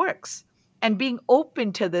life works. And being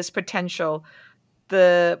open to this potential,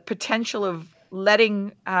 the potential of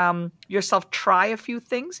letting yourself try a few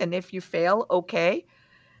things, and if you fail, okay.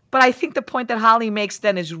 But I think the point that Holly makes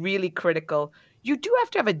then is really critical. You do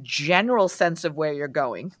have to have a general sense of where you're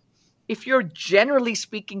going. If you're generally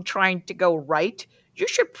speaking trying to go right, you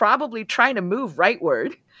should probably try to move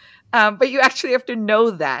rightward. But you actually have to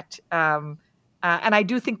know that. And I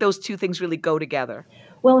do think those two things really go together.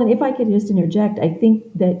 Well, and if I could just interject, I think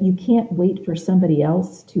that you can't wait for somebody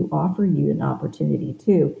else to offer you an opportunity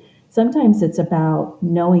too. Sometimes it's about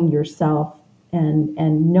knowing yourself and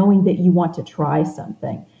knowing that you want to try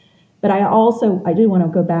something. But I do want to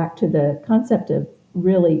go back to the concept of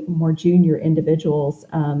really more junior individuals.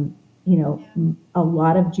 A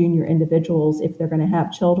lot of junior individuals, if they're going to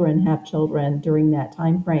have children during that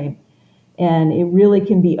time frame. And it really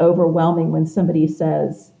can be overwhelming when somebody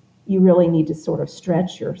says, you really need to sort of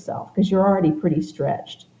stretch yourself because you're already pretty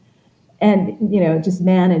stretched. And, just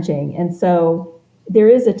managing. And so there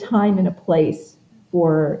is a time and a place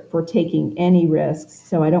for taking any risks.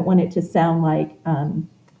 So I don't want it to sound like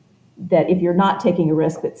that if you're not taking a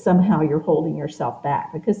risk, that somehow you're holding yourself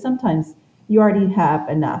back, because sometimes you already have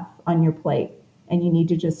enough on your plate and you need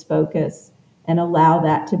to just focus and allow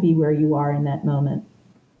that to be where you are in that moment.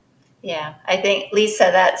 Yeah, I think, Lisa,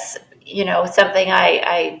 that's, something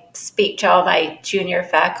I speak to all my junior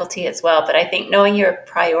faculty as well. But I think knowing your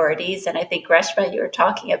priorities, and I think, Reshma, you were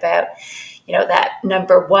talking about, that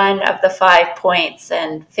number one of the 5 points,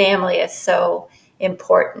 and family is so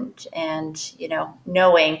important. And,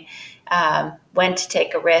 knowing when to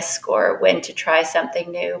take a risk or when to try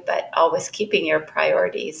something new, but always keeping your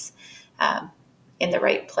priorities in the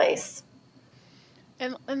right place.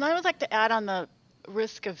 And I would like to add on the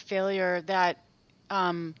risk of failure that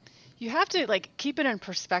you have to keep it in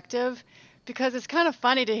perspective, because it's kind of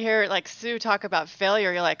funny to hear Sue talk about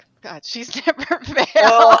failure. You're like, God, she's never failed.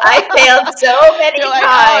 Oh, I failed so many You're times.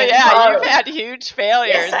 Oh yeah, you've had huge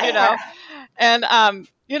failures, Yes, I have. And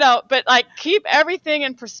but keep everything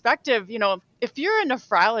in perspective. If you're a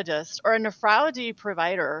nephrologist or a nephrology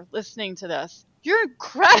provider listening to this, you're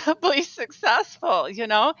incredibly successful.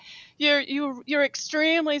 You're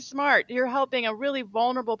extremely smart. You're helping a really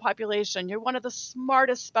vulnerable population. You're one of the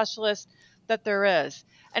smartest specialists that there is.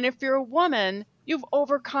 And if you're a woman, you've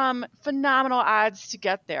overcome phenomenal odds to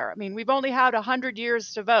get there. I mean, we've only had 100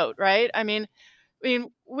 years to vote, right? I mean,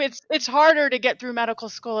 it's harder to get through medical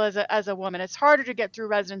school as a woman. It's harder to get through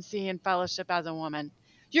residency and fellowship as a woman.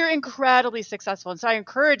 You're incredibly successful. And so I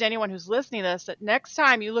encourage anyone who's listening to this that next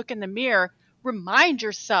time you look in the mirror, remind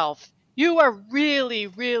yourself you are really,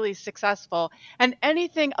 really successful. And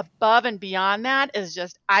anything above and beyond that is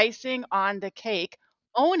just icing on the cake.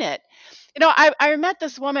 Own it. I met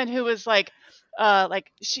this woman who was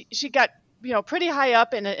she got pretty high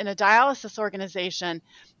up in a dialysis organization,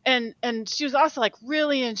 and she was also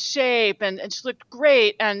really in shape, and she looked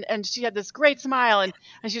great, and she had this great smile, and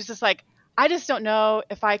she was just like, I just don't know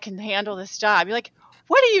if I can handle this job. You're like,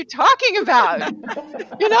 what are you talking about? And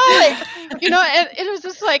it was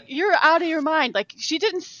just you're out of your mind. She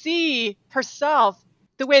didn't see herself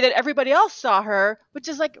the way that everybody else saw her, which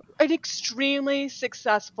is an extremely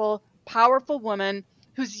successful, powerful woman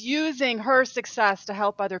who's using her success to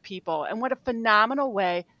help other people. And what a phenomenal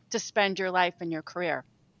way to spend your life and your career.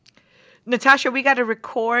 Natasha, we got to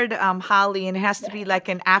record Holly, and it has to be like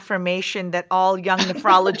an affirmation that all young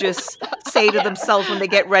nephrologists say to themselves when they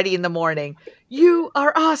get ready in the morning. You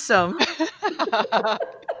are awesome.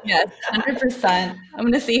 Yes, 100%. I'm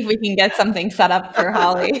going to see if we can get something set up for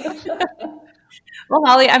Holly. Well,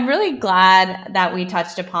 Holly, I'm really glad that we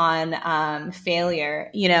touched upon failure.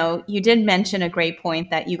 You did mention a great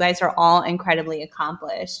point that you guys are all incredibly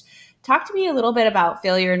accomplished. Talk to me a little bit about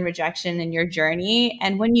failure and rejection in your journey.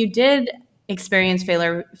 And when you did experience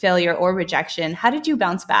failure or rejection, how did you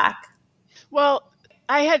bounce back? Well,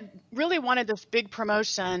 I had really wanted this big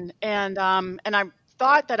promotion, and I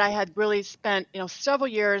thought that I had really spent several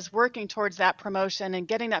years working towards that promotion and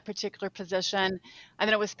getting that particular position, and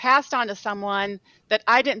then it was passed on to someone that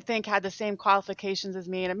I didn't think had the same qualifications as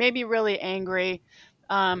me, and it made me really angry.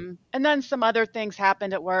 And then some other things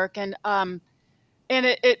happened at work, and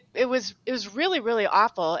it was really, really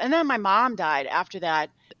awful. And then my mom died after that,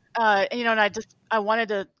 and I wanted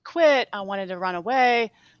to quit. I wanted to run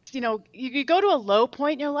away. You go to a low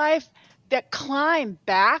point in your life, that climb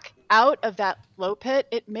back out of that low pit,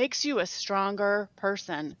 it makes you a stronger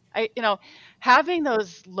person. Having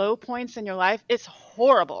those low points in your life, it's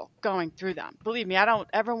horrible going through them. Believe me, I don't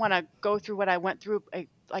ever want to go through what I went through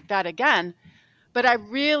like that again. But I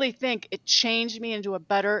really think it changed me into a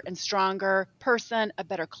better and stronger person, a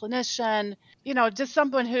better clinician, just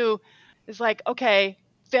someone who is like, okay,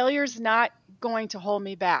 failure's not going to hold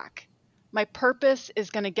me back. My purpose is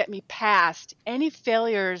going to get me past any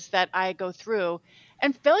failures that I go through.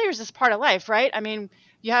 And failure is just part of life, right? I mean,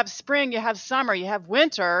 you have spring, you have summer, you have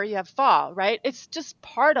winter, you have fall, right? It's just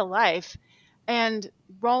part of life. And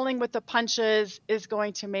rolling with the punches is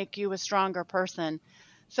going to make you a stronger person.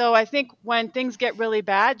 So I think when things get really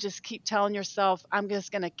bad, just keep telling yourself, I'm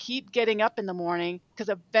just going to keep getting up in the morning because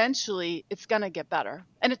eventually it's going to get better.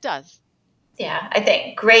 And it does. Yeah, I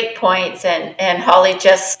think great points. And Holly,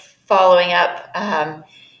 just following up,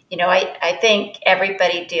 I think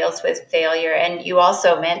everybody deals with failure. And you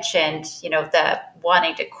also mentioned, the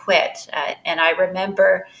wanting to quit. And I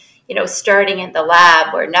remember, starting in the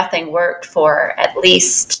lab where nothing worked for at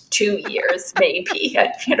least 2 years, maybe,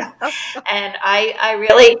 and I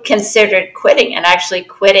really considered quitting, and actually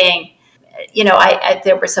quitting.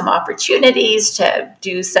 There were some opportunities to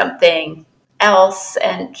do something else,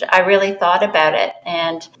 and I really thought about it,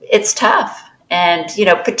 and it's tough. And,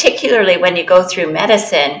 particularly when you go through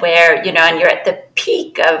medicine where, and you're at the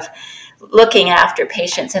peak of looking after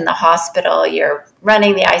patients in the hospital, you're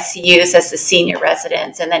running the ICUs as the senior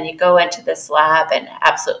residents, and then you go into this lab and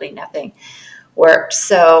absolutely nothing worked.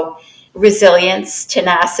 So resilience,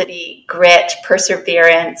 tenacity, grit,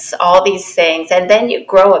 perseverance, all these things. And then you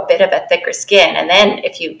grow a bit of a thicker skin. And then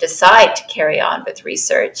if you decide to carry on with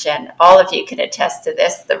research, and all of you can attest to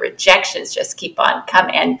this, the rejections just keep on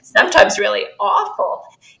coming, and sometimes really awful,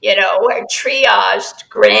 where triaged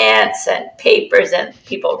grants and papers, and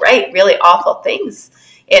people write really awful things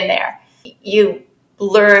in there. You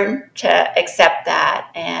learn to accept that.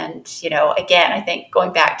 And, again, I think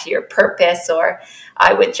going back to your purpose, or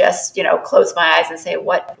I would just, close my eyes and say,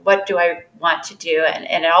 what do I want to do?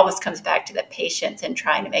 And it always comes back to the patients and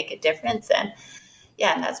trying to make a difference. And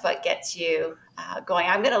and that's what gets you going.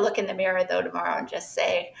 I'm going to look in the mirror though tomorrow and just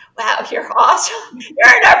say, wow, you're awesome. You're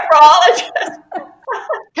a nephrologist.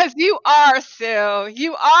 Because you are, Sue.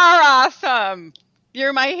 You are awesome.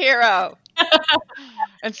 You're my hero.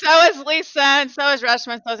 And so is Lisa, and so is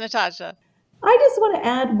Reshma, and so is Natasha. I just want to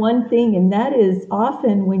add one thing, and that is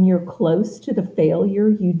often when you're close to the failure,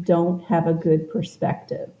 you don't have a good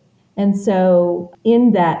perspective. And so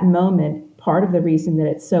in that moment, part of the reason that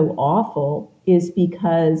it's so awful is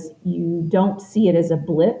because you don't see it as a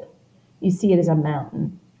blip, you see it as a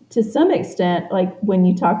mountain. To some extent, like when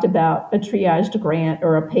you talked about a triaged grant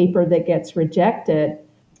or a paper that gets rejected,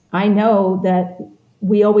 I know that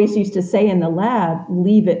we always used to say in the lab,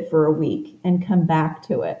 leave it for a week and come back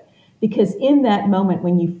to it. Because in that moment,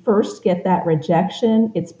 when you first get that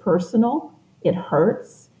rejection, it's personal, it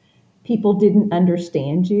hurts. People didn't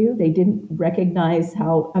understand you. They didn't recognize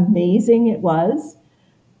how amazing it was.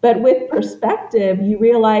 But with perspective, you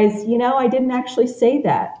realize, I didn't actually say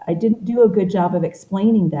that. I didn't do a good job of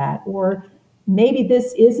explaining that. Or maybe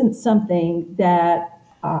this isn't something that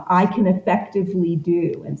I can effectively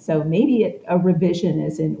do. And so maybe a revision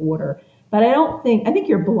is in order. But I think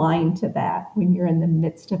you're blind to that when you're in the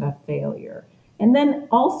midst of a failure. And then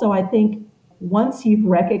also, I think once you've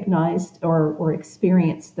recognized or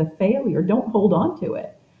experienced the failure, don't hold on to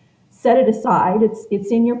it. Set it aside.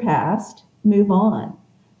 It's in your past. Move on.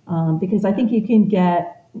 Because I think you can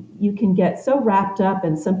get so wrapped up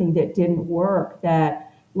in something that didn't work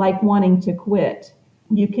that, like wanting to quit,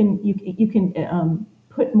 you can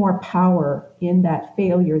put more power in that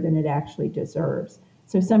failure than it actually deserves.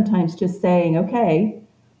 So sometimes just saying, okay,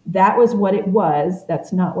 that was what it was,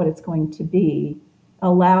 that's not what it's going to be,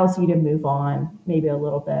 allows you to move on maybe a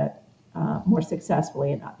little bit more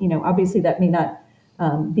successfully. And, obviously that may not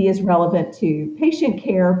be as relevant to patient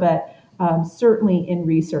care, but certainly in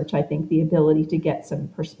research, I think the ability to get some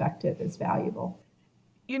perspective is valuable.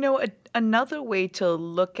 Another way to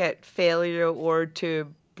look at failure or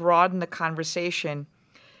to broaden the conversation,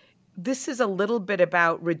 this is a little bit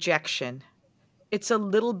about rejection. It's a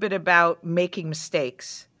little bit about making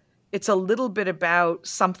mistakes. It's a little bit about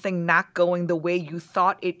something not going the way you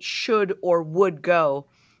thought it should or would go.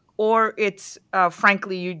 Or it's,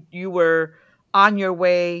 frankly, you were on your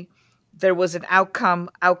way. There was an outcome.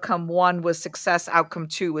 Outcome one was success. Outcome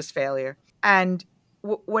two was failure. And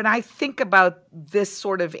when I think about this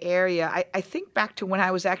sort of area, I think back to when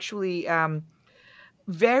I was actually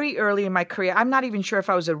very early in my career. I'm not even sure if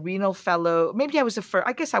I was a renal fellow. Maybe I was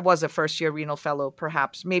I guess I was a first-year renal fellow,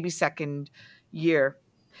 perhaps, maybe second year.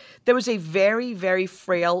 There was a very, very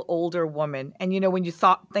frail older woman. And, when you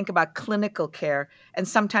think about clinical care, and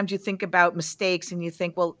sometimes you think about mistakes and you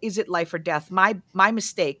think, well, is it life or death? My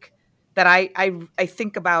mistake that I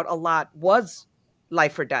think about a lot was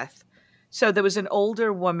life or death. So there was an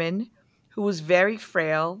older woman who was very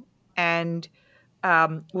frail and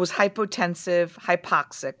was hypotensive,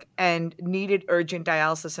 hypoxic, and needed urgent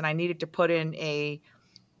dialysis. And I needed to put in a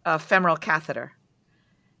femoral catheter.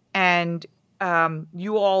 And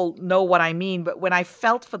you all know what I mean, but when I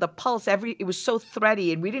felt for the pulse, it was so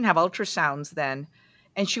thready, and we didn't have ultrasounds then,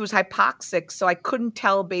 and she was hypoxic, so I couldn't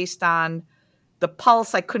tell based on the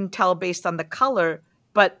pulse, I couldn't tell based on the color,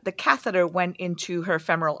 but the catheter went into her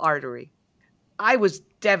femoral artery. I was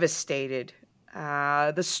devastated.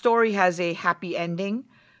 The story has a happy ending.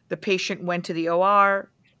 The patient went to the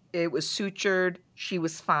OR. It was sutured. She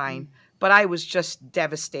was fine. But I was just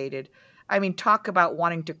devastated. I mean, talk about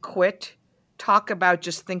wanting to quit. Talk about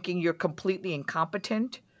just thinking you're completely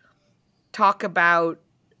incompetent. Talk about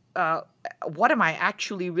what am I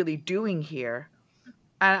actually really doing here?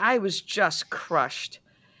 And I was just crushed.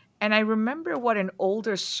 And I remember what an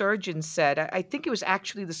older surgeon said. I think it was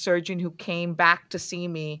actually the surgeon who came back to see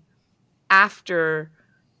me after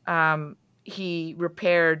he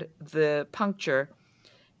repaired the puncture.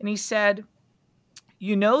 And he said,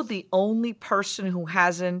 you know, the only person who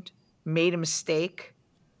hasn't made a mistake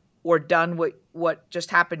or done what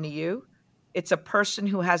just happened to you, it's a person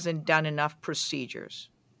who hasn't done enough procedures.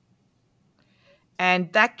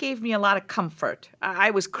 And that gave me a lot of comfort.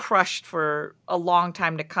 I was crushed for a long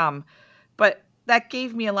time to come, but that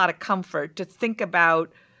gave me a lot of comfort to think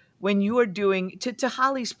about when you are doing, to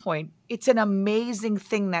Holly's point, it's an amazing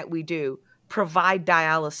thing that we do, provide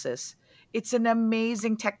dialysis. It's an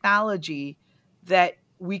amazing technology that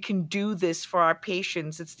we can do this for our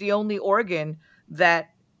patients. It's the only organ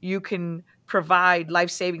that you can provide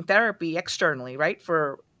life-saving therapy externally, right,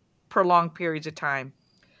 for prolonged periods of time.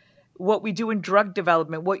 What we do in drug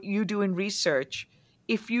development, what you do in research,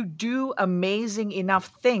 if you do amazing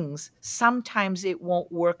enough things, sometimes it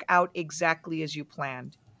won't work out exactly as you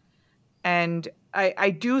planned. And I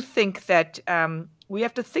do think that we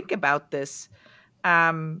have to think about this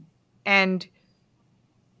and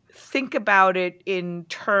think about it in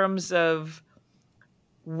terms of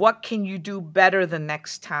what can you do better the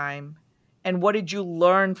next time, and what did you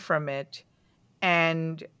learn from it?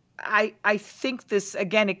 And I think this,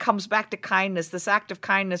 again, it comes back to kindness. This act of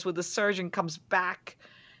kindness where the surgeon comes back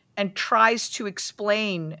and tries to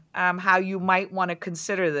explain how you might want to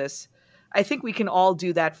consider this. I think we can all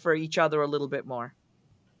do that for each other a little bit more.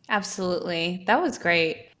 Absolutely. That was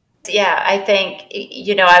great. Yeah, I think,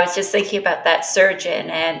 I was just thinking about that surgeon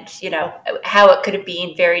and, how it could have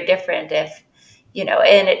been very different if,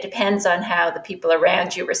 and it depends on how the people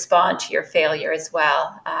around you respond to your failure as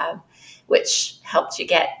well, which helped you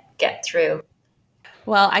get through.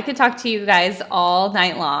 Well, I could talk to you guys all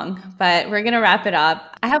night long, but we're going to wrap it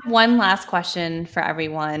up. I have one last question for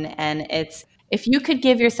everyone, and it's, if you could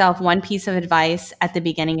give yourself one piece of advice at the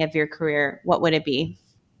beginning of your career, what would it be?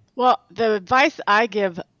 Well, the advice I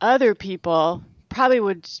give other people probably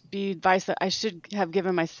would be advice that I should have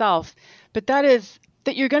given myself, but that is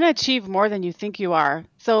that you're going to achieve more than you think you are.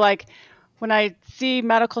 So like when I see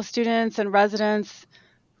medical students and residents,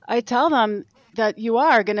 I tell them that you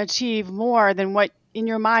are going to achieve more than what in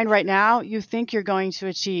your mind right now you think you're going to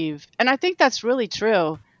achieve. And I think that's really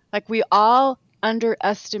true. Like we all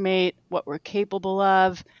underestimate what we're capable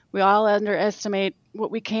of. We all underestimate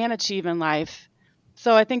what we can achieve in life.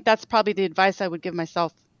 So I think that's probably the advice I would give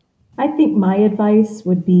myself. I think my advice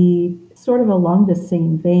would be sort of along the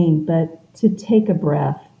same vein, but to take a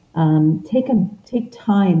breath, take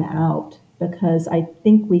time out, because I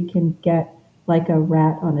think we can get like a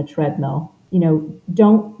rat on a treadmill.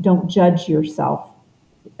 Don't judge yourself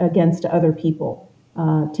against other people.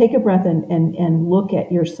 Take a breath and look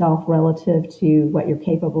at yourself relative to what you're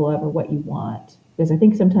capable of or what you want. Because I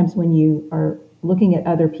think sometimes when you are looking at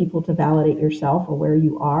other people to validate yourself or where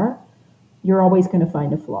you are, you're always going to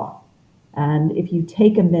find a flaw. And if you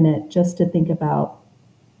take a minute just to think about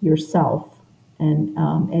yourself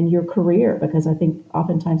and your career, because I think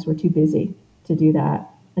oftentimes we're too busy to do that,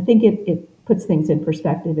 I think it puts things in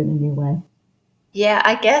perspective in a new way. Yeah,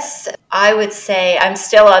 I guess I would say I'm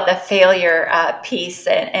still on the failure piece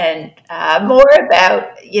and more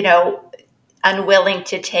about, unwilling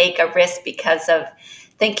to take a risk because of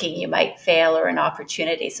thinking you might fail or an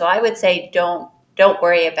opportunity. So I would say don't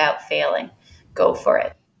worry about failing. Go for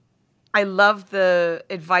it. I love the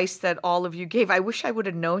advice that all of you gave. I wish I would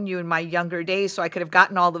have known you in my younger days so I could have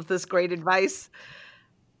gotten all of this great advice.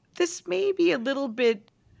 This may be a little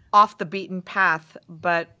bit off the beaten path,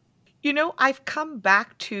 but I've come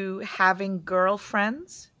back to having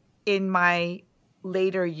girlfriends in my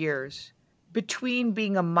later years. Between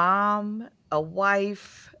being a mom, a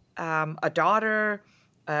wife, a daughter,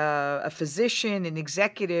 a physician, an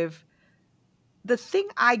executive, the thing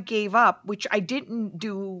I gave up, which I didn't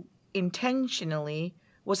do intentionally,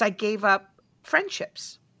 was I gave up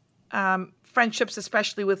friendships. Friendships,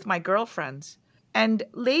 especially with my girlfriends. And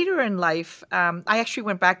later in life, I actually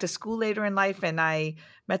went back to school later in life, and I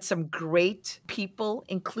met some great people,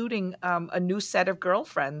 including a new set of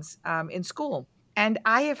girlfriends in school. And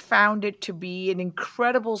I have found it to be an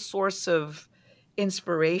incredible source of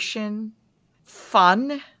inspiration,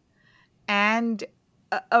 fun, and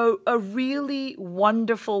a really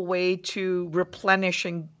wonderful way to replenish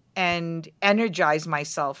and energize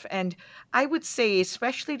myself. And I would say,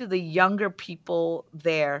 especially to the younger people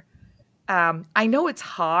there, I know it's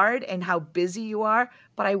hard and how busy you are,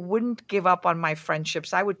 but I wouldn't give up on my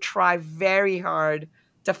friendships. I would try very hard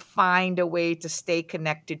to find a way to stay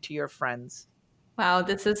connected to your friends. Wow,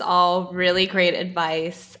 this is all really great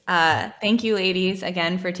advice. Thank you, ladies,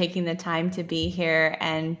 again for taking the time to be here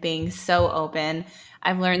and being so open.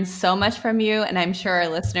 I've learned so much from you, and I'm sure our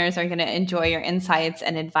listeners are going to enjoy your insights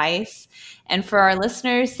and advice. And for our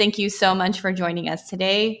listeners, thank you so much for joining us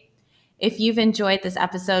today. If you've enjoyed this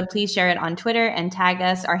episode, please share it on Twitter and tag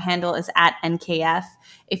us. Our handle is @NKF.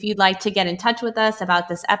 If you'd like to get in touch with us about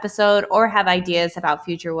this episode or have ideas about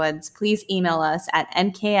Future Woods, please email us at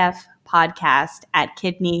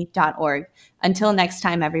nkfpodcast@kidney.org. Until next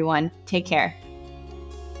time, everyone, take care.